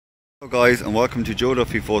Hello guys, and welcome to Joe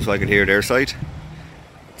Duffy Volkswagen here at Airside.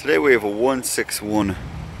 Today we have a 161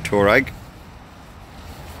 Touareg.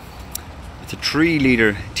 It's a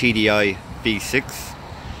 3-litre TDI V6,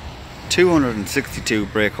 262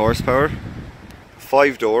 brake horsepower,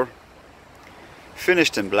 5-door,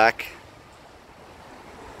 finished in black.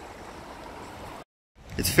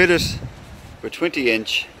 It's fitted with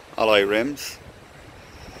 20-inch alloy rims,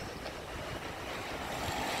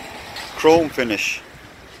 chrome finish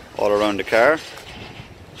all around the car,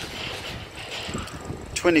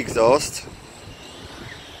 twin exhaust,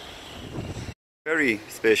 very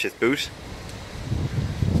spacious boot,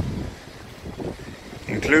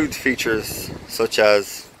 includes features such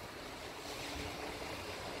as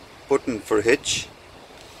button for hitch,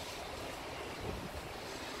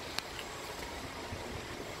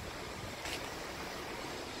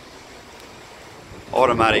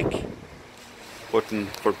 automatic button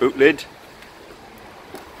for boot lid,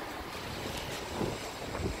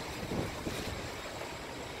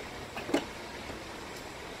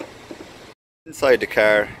 inside the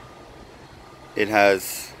car it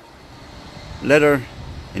has leather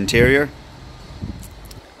interior,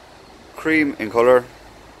 cream in colour,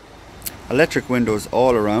 electric windows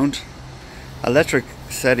all around, electric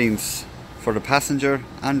settings for the passenger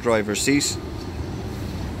and driver seat,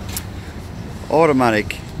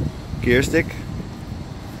 automatic gear stick,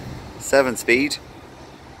 7-speed,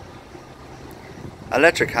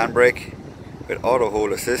 electric handbrake with auto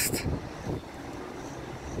hold assist,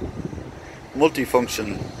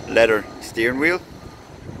 multifunction leather steering wheel,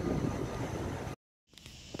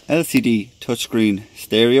 LCD touchscreen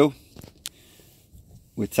stereo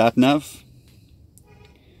with sat nav,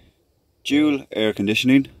 dual air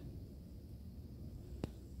conditioning,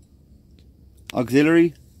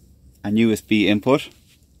 auxiliary and USB input,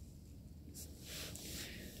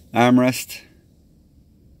 armrest.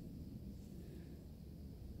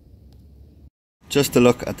 Just a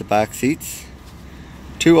look at the back seats,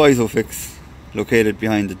 2 ISOFIX located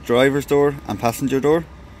behind the driver's door and passenger door,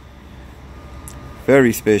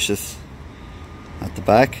 very spacious at the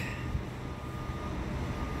back.